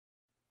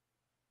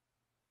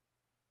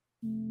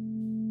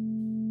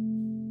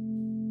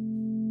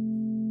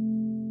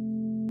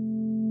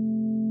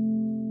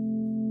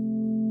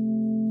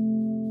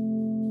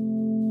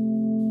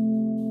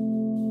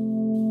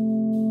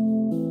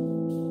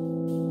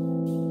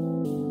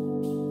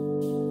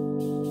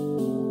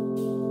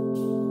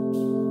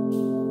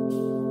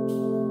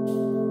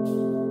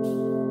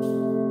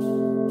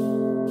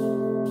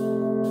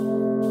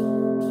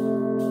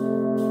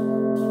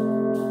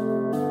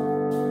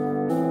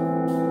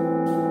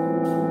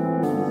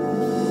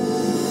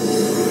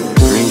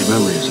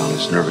faces on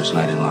this nervous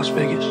night in Las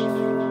Vegas.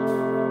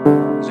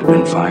 Has it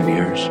been 5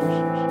 years?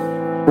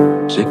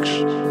 6?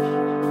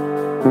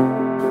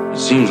 It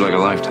seems like a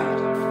lifetime.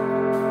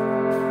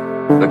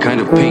 The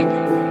kind of peak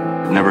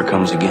that never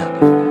comes again.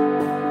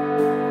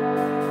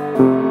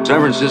 San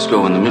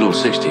Francisco in the middle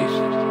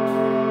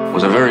 60s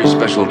was a very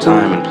special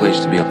time and place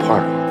to be a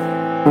part of.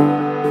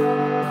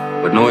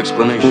 But no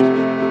explanation.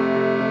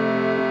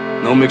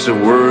 No mix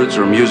of words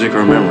or music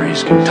or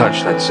memories can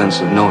touch that sense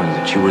of knowing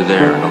that you were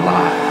there and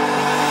alive.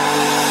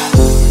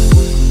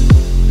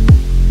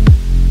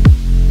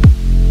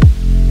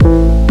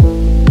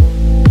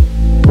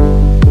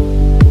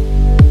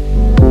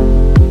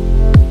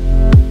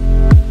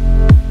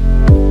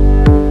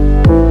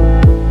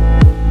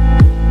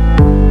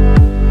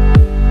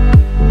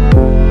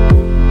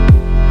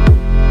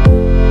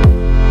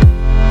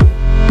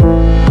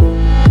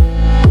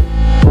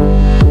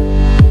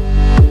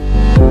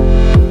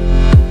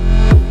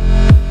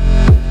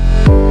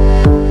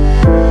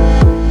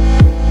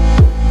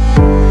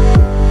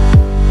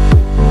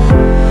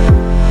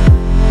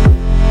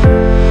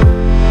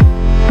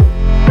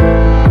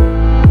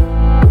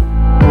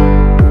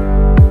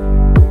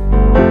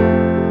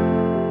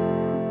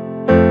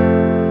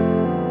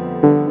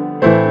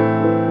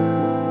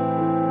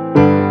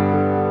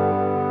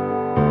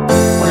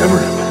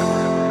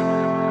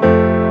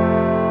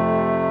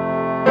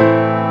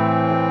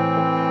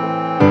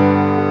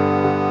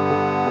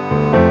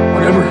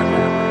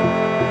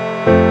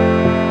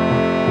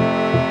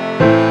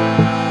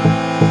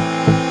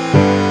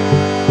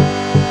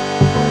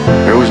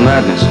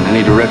 Madness in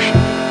any direction,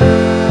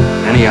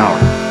 any hour.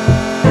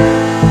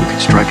 You could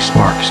strike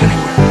sparks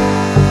anywhere.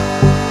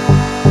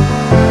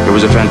 There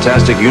was a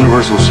fantastic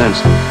universal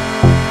sense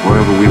that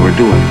wherever we were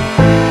doing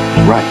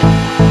was right,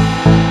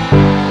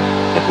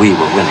 that we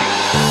were winning.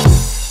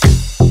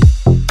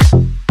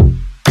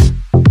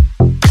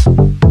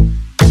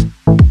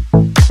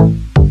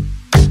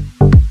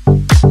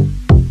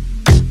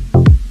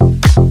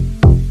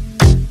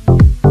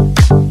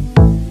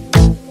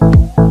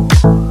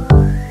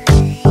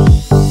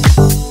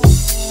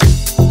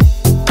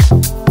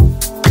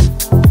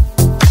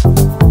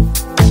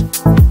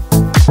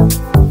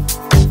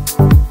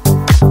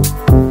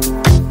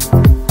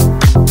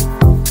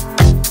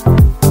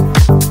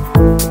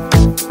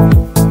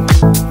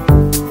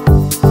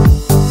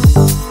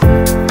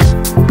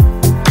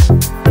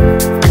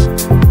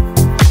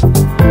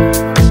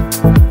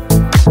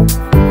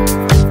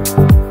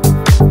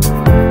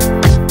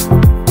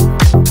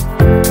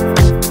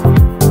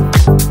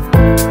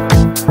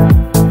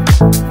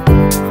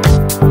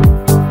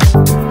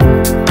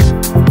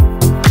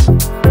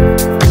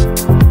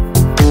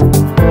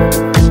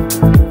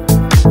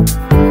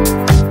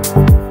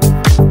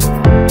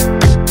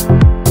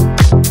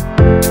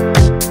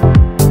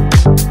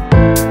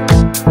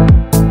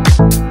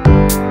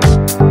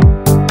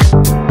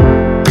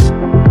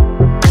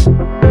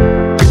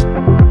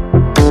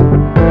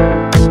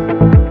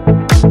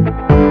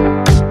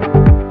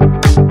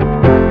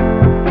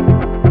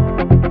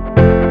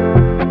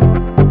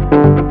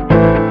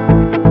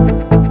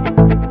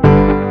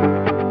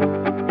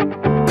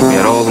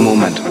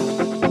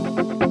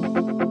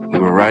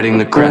 Riding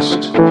the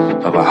crest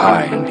of a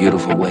high and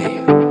beautiful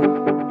wave.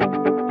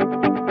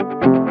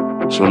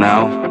 So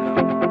now,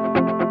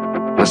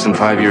 less than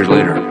 5 years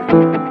later,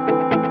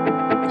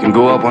 you can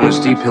go up on a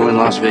steep hill in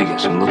Las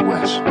Vegas and look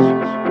west.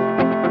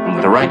 And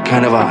with the right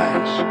kind of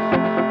eyes,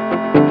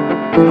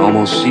 you can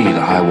almost see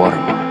the high water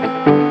mark.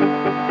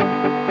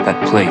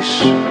 That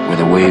place where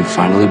the wave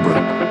finally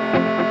broke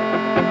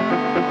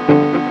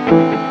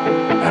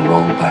and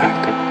rolled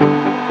back.